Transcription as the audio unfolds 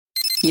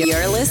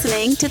You're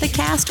listening to the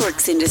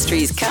Castworks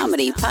Industries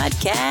Comedy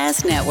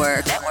Podcast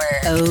Network.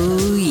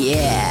 Oh,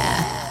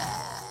 yeah.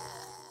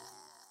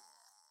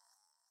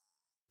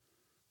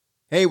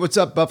 Hey, what's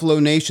up, Buffalo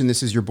Nation?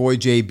 This is your boy,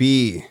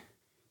 JB.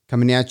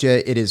 Coming at you,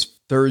 it is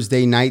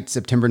Thursday night,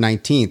 September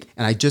 19th,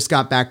 and I just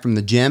got back from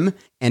the gym,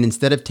 and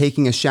instead of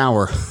taking a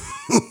shower,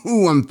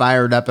 I'm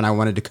fired up, and I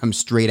wanted to come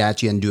straight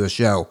at you and do a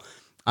show.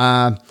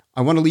 I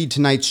want to lead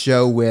tonight's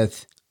show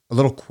with a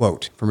little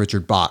quote from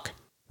Richard Bach.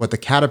 What the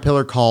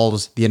caterpillar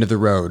calls the end of the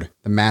road,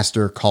 the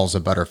master calls a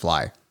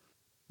butterfly.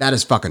 That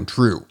is fucking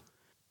true.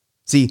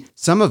 See,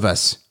 some of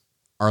us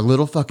are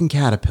little fucking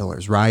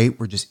caterpillars, right?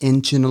 We're just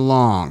inching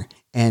along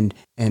and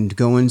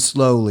going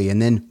slowly.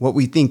 And then what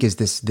we think is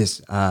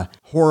this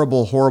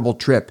horrible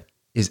trip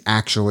is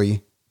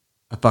actually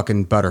a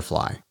fucking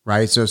butterfly,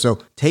 right? So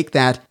take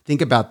that,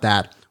 think about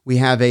that. We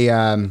have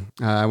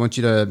I want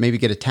you to maybe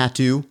get a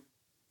tattoo,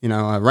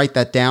 write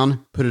that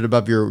down, put it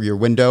above your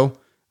window.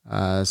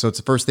 So it's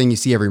the first thing you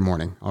see every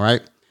morning, all right?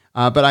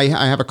 But I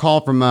have a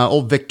call from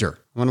old Victor.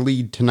 I want to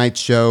lead tonight's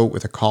show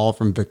with a call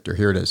from Victor.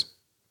 Here it is.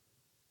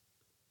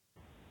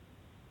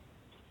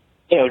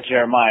 Yo,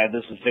 Jeremiah,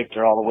 this is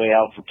Victor all the way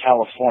out from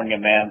California,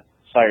 man.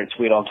 Saw your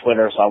tweet on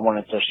Twitter, so I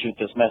wanted to shoot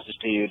this message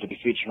to you to be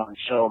featured on the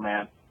show,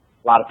 man.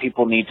 A lot of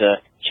people need to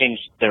change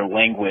their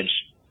language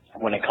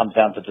when it comes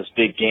down to this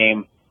big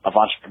game of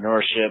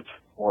entrepreneurship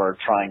or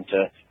trying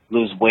to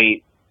lose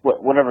weight,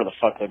 whatever the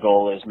fuck the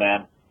goal is,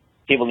 man.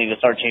 People need to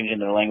start changing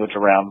their language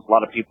around. A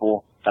lot of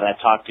people that I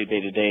talk to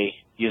day to day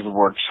use the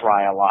word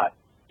try a lot.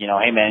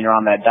 Hey man, you're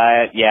on that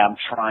diet. Yeah, I'm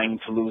trying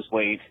to lose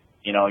weight.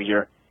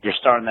 You're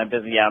starting that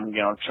business. Yeah, I'm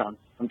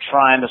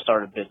trying to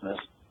start a business.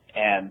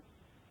 And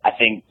I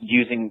think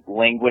using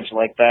language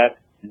like that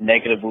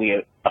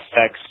negatively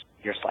affects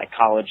your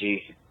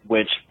psychology,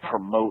 which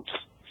promotes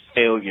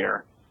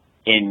failure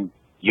in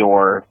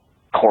your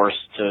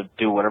course to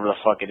do whatever the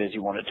fuck it is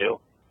you want to do.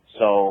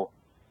 So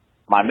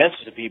my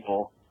message to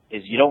people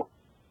is you don't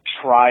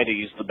try to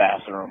use the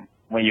bathroom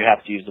when you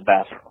have to use the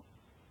bathroom.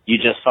 You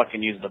just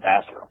fucking use the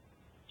bathroom.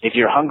 If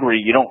you're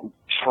hungry, you don't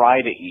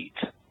try to eat.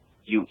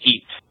 You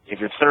eat. If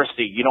you're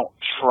thirsty, you don't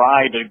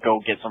try to go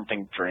get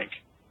something to drink.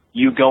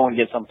 You go and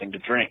get something to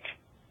drink.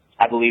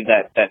 I believe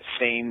that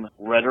same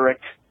rhetoric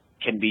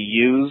can be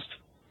used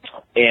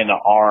in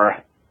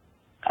our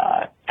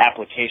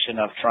application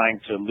of trying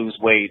to lose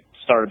weight,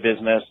 start a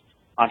business,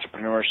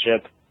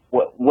 entrepreneurship,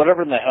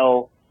 whatever in the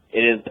hell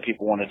it is that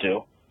people want to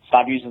do.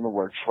 Stop using the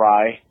word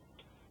try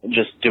and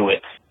just do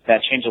it.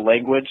 That change of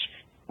language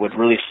would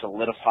really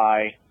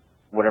solidify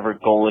whatever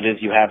goal it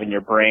is you have in your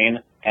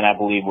brain, and I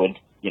believe would,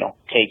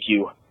 take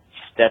you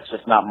steps,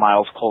 if not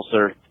miles,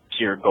 closer to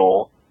your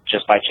goal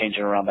just by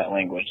changing around that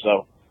language.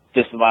 So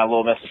this is my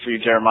little message for you,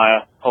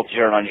 Jeremiah. Hope to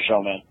hear it on your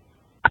show, man.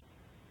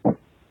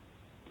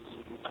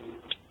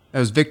 That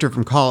was Victor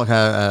from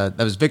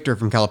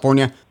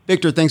California.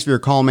 Victor, thanks for your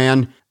call,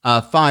 man.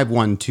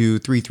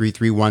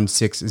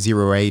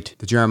 512-333-1608.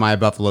 The Jeremiah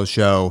Buffalo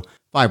Show.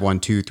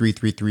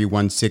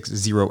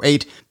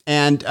 512-333-1608.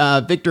 And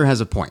Victor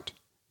has a point.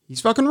 He's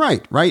fucking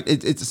right?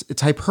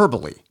 It's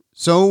hyperbole.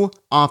 So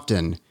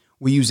often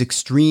we use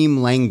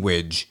extreme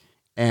language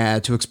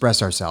to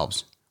express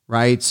ourselves,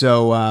 right?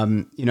 So,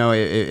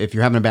 if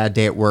you're having a bad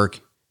day at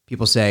work,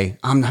 people say,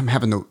 I'm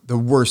having the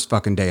worst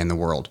fucking day in the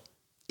world.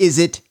 Is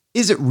it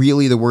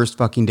really the worst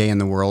fucking day in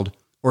the world?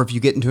 Or if you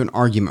get into an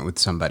argument with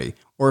somebody,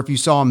 or if you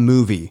saw a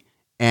movie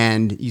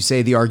and you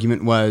say the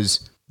argument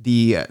was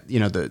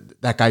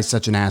that guy's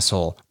such an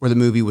asshole, or the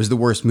movie was the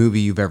worst movie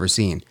you've ever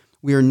seen.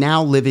 We are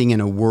now living in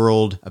a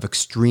world of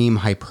extreme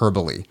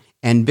hyperbole.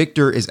 And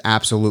Victor is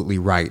absolutely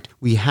right.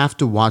 We have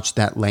to watch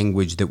that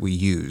language that we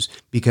use,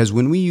 because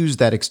when we use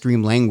that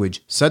extreme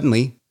language,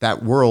 suddenly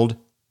that world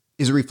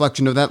is a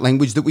reflection of that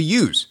language that we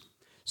use.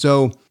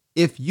 So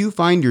if you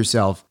find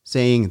yourself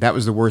saying that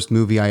was the worst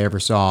movie I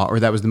ever saw, or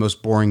that was the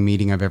most boring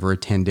meeting I've ever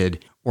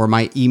attended, or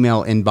my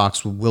email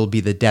inbox will be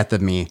the death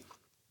of me,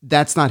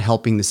 that's not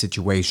helping the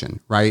situation,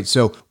 right?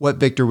 So what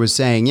Victor was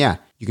saying, yeah,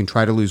 you can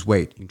try to lose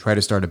weight, you can try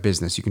to start a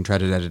business, you can try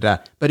to da-da-da.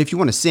 But if you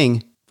want to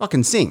sing,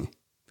 fucking sing. If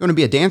you want to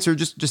be a dancer,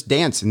 just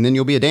dance, and then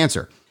you'll be a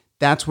dancer.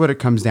 That's what it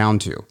comes down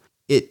to.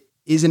 It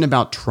isn't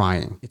about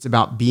trying. It's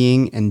about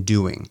being and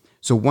doing.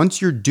 So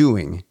once you're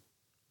doing,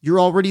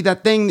 you're already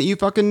that thing that you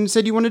fucking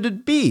said you wanted to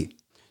be.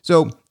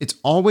 So it's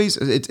always,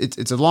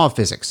 it's a law of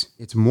physics.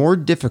 It's more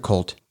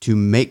difficult to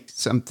make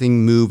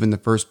something move in the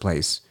first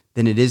place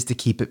than it is to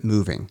keep it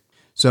moving.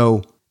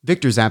 So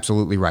Victor's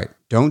absolutely right.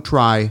 Don't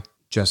try,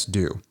 just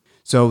do.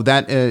 So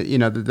that,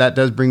 that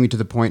does bring me to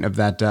the point of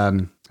that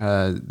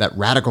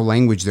radical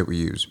language that we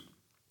use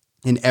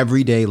in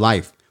everyday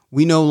life.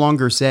 We no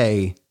longer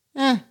say,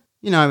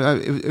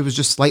 it was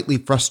just slightly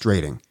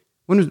frustrating.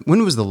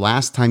 When was the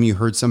last time you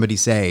heard somebody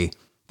say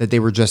that they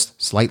were just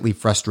slightly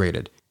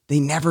frustrated? They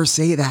never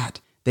say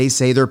that. They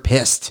say they're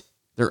pissed.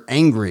 They're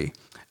angry.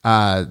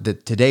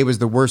 That today was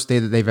the worst day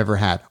that they've ever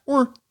had.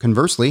 Or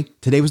conversely,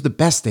 today was the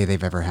best day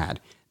they've ever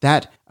had.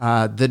 That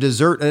the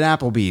dessert at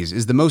Applebee's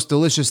is the most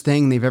delicious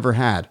thing they've ever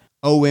had.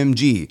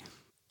 OMG.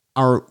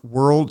 Our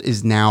world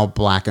is now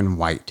black and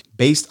white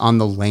based on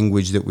the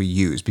language that we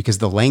use, because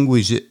the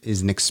language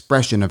is an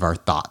expression of our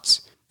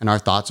thoughts, and our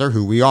thoughts are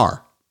who we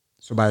are.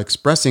 So by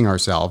expressing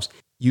ourselves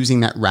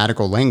using that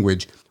radical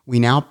language, we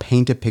now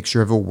paint a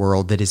picture of a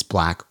world that is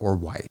black or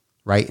white,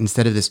 right?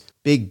 Instead of this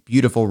big,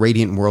 beautiful,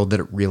 radiant world that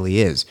it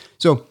really is.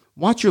 So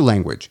watch your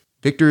language.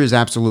 Victor is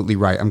absolutely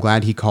right. I'm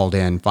glad he called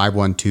in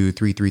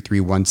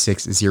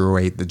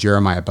 512-333-1608, the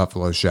Jeremiah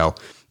Buffalo Show,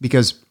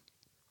 because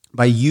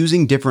by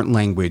using different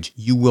language,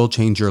 you will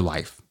change your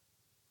life.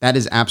 That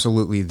is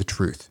absolutely the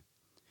truth.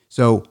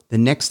 So the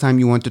next time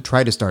you want to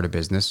try to start a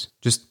business,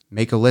 just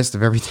make a list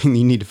of everything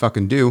you need to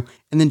fucking do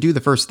and then do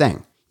the first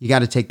thing. You got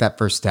to take that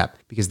first step,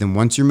 because then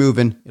once you're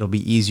moving, it'll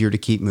be easier to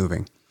keep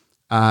moving.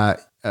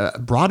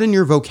 Broaden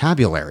your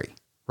vocabulary,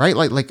 right?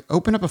 Like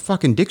open up a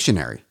fucking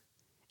dictionary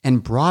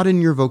and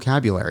broaden your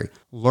vocabulary.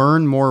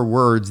 Learn more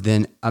words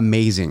than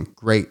amazing,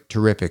 great,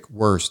 terrific,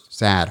 worst,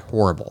 sad,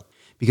 horrible,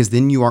 because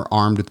then you are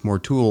armed with more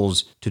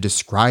tools to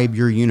describe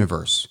your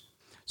universe.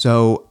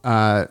 So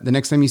the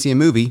next time you see a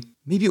movie,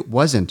 maybe it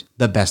wasn't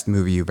the best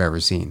movie you've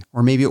ever seen,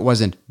 or maybe it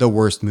wasn't the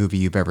worst movie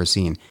you've ever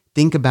seen.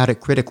 Think about it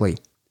critically.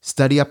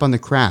 Study up on the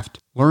craft.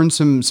 Learn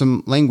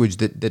some language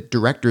that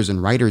directors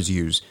and writers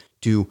use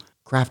to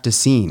craft a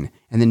scene.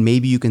 And then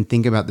maybe you can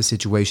think about the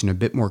situation a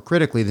bit more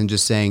critically than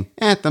just saying,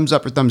 thumbs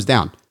up or thumbs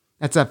down.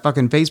 That's that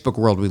fucking Facebook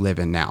world we live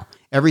in now.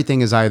 Everything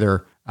is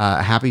either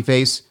a happy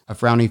face, a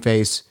frowny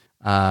face,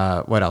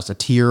 what else? A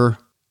tear,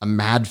 a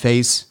mad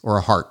face, or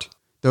a heart.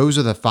 Those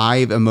are the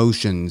 5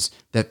 emotions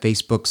that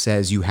Facebook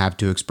says you have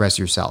to express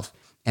yourself.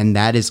 And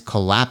that is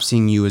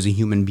collapsing you as a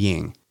human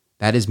being.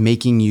 That is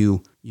making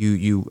you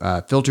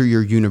filter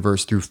your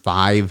universe through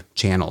 5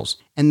 channels.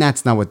 And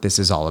that's not what this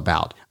is all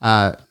about.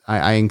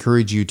 I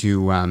encourage you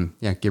to,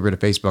 get rid of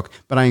Facebook,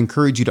 but I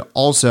encourage you to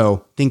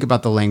also think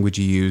about the language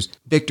you use.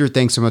 Victor,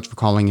 thanks so much for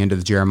calling into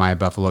the Jeremiah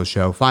Buffalo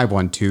Show,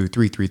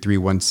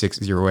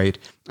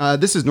 512-333-1608.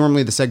 This is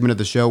normally the segment of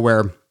the show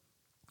where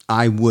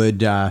I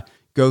would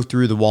go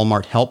through the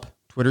Walmart help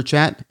Twitter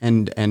chat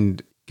and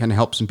kind of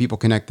help some people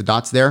connect the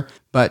dots there.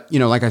 But,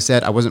 like I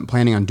said, I wasn't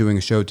planning on doing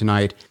a show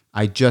tonight.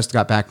 I just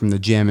got back from the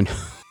gym and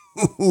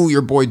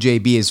your boy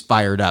JB is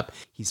fired up.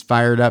 He's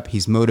fired up.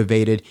 He's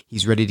motivated.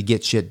 He's ready to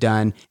get shit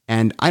done.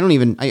 And I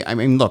mean,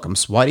 look, I'm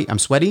sweaty. I'm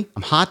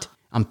hot.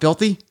 I'm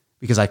filthy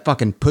because I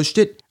fucking pushed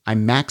it. I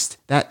maxed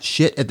that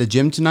shit at the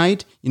gym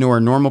tonight. Where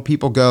normal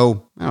people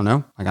go, I don't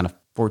know, I got a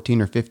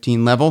 14 or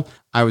 15 level.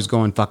 I was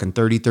going fucking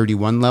 30,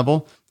 31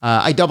 level.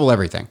 I double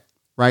everything,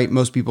 right?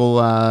 Most people,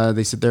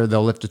 they sit there,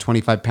 they'll lift a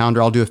 25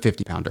 pounder. I'll do a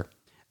 50 pounder.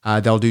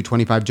 They'll do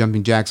 25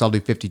 jumping jacks. I'll do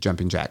 50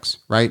 jumping jacks,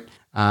 right?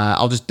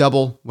 I'll just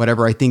double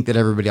whatever I think that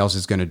everybody else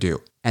is going to do.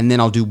 And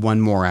then I'll do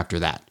one more after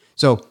that.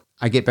 So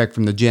I get back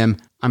from the gym.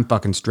 I'm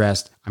fucking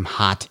stressed. I'm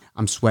hot.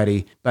 I'm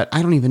sweaty. But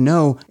I don't even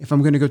know if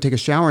I'm going to go take a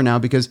shower now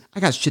because I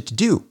got shit to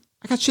do.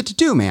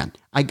 Man.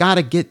 I got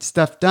to get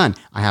stuff done.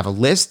 I have a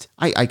list.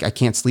 I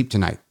can't sleep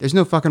tonight. There's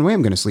no fucking way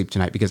I'm going to sleep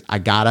tonight because I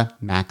got to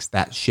max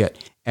that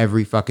shit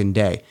every fucking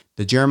day.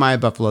 The Jeremiah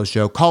Buffalo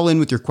Show. Call in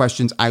with your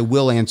questions. I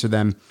will answer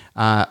them.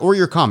 Or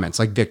your comments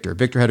like Victor.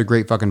 Victor had a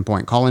great fucking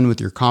point. Call in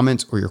with your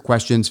comments or your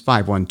questions.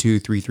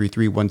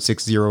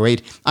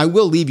 512-333-1608. I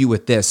will leave you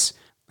with this.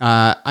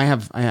 I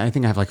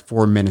think I have like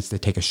 4 minutes to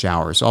take a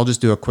shower. So I'll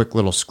just do a quick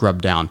little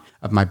scrub down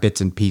of my bits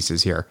and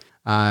pieces here.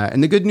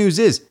 And the good news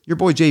is your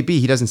boy JB,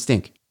 he doesn't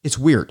stink. It's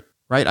weird,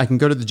 right? I can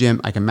go to the gym.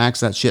 I can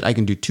max that shit. I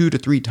can do 2 to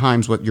 3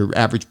 times what your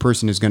average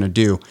person is going to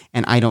do.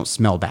 And I don't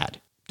smell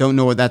bad. Don't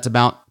know what that's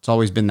about. It's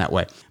always been that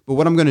way. But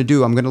what I'm going to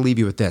do, I'm going to leave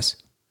you with this.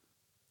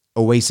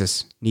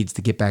 OASIS needs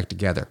to get back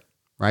together,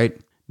 right?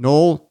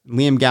 Noel and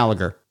Liam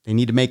Gallagher, they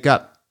need to make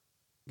up.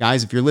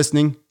 Guys, if you're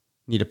listening,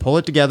 you need to pull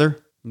it together.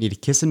 You need to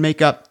kiss and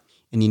make up.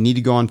 And you need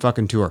to go on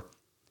fucking tour.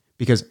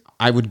 Because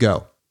I would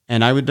go.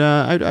 And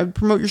I'd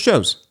promote your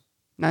shows.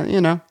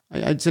 Now,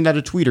 I'd send out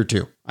a tweet or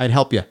 2. I'd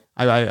help you.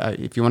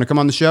 If you want to come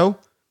on the show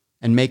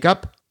and make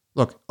up,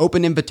 look,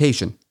 open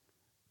invitation.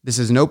 This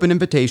is an open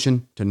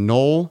invitation to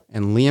Noel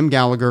and Liam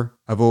Gallagher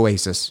of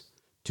OASIS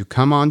to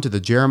come on to the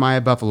Jeremiah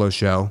Buffalo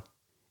Show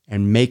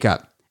and make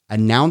up.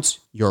 Announce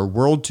your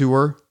world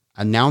tour.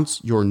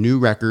 Announce your new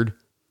record.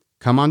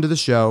 Come onto the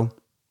show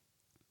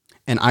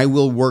and I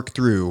will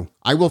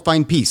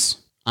find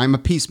peace. I'm a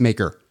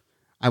peacemaker.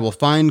 I will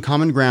find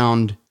common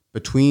ground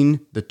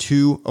between the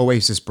 2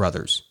 OASIS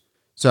brothers.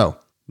 So,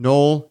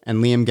 Noel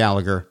and Liam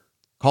Gallagher,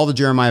 call the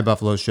Jeremiah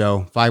Buffalo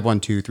Show,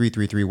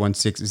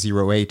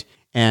 512-333-1608,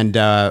 and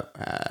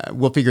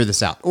we'll figure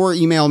this out. Or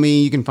email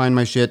me. You can find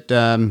my shit,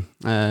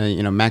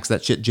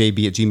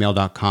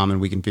 maxthatshitjb@gmail.com, and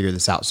we can figure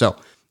this out. So,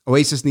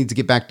 OASIS needs to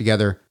get back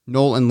together.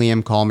 Noel and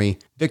Liam, call me.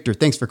 Victor,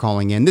 thanks for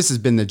calling in. This has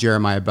been the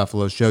Jeremiah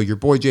Buffalo Show. Your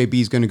boy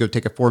JB is going to go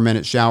take a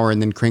 4-minute shower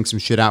and then crank some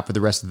shit out for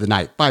the rest of the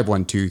night.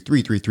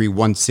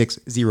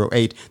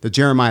 512-333-1608. The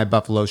Jeremiah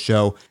Buffalo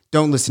Show.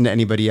 Don't listen to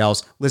anybody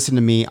else. Listen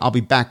to me. I'll be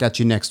back at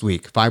you next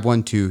week.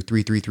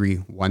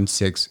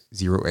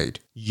 512-333-1608.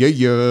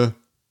 Yeah.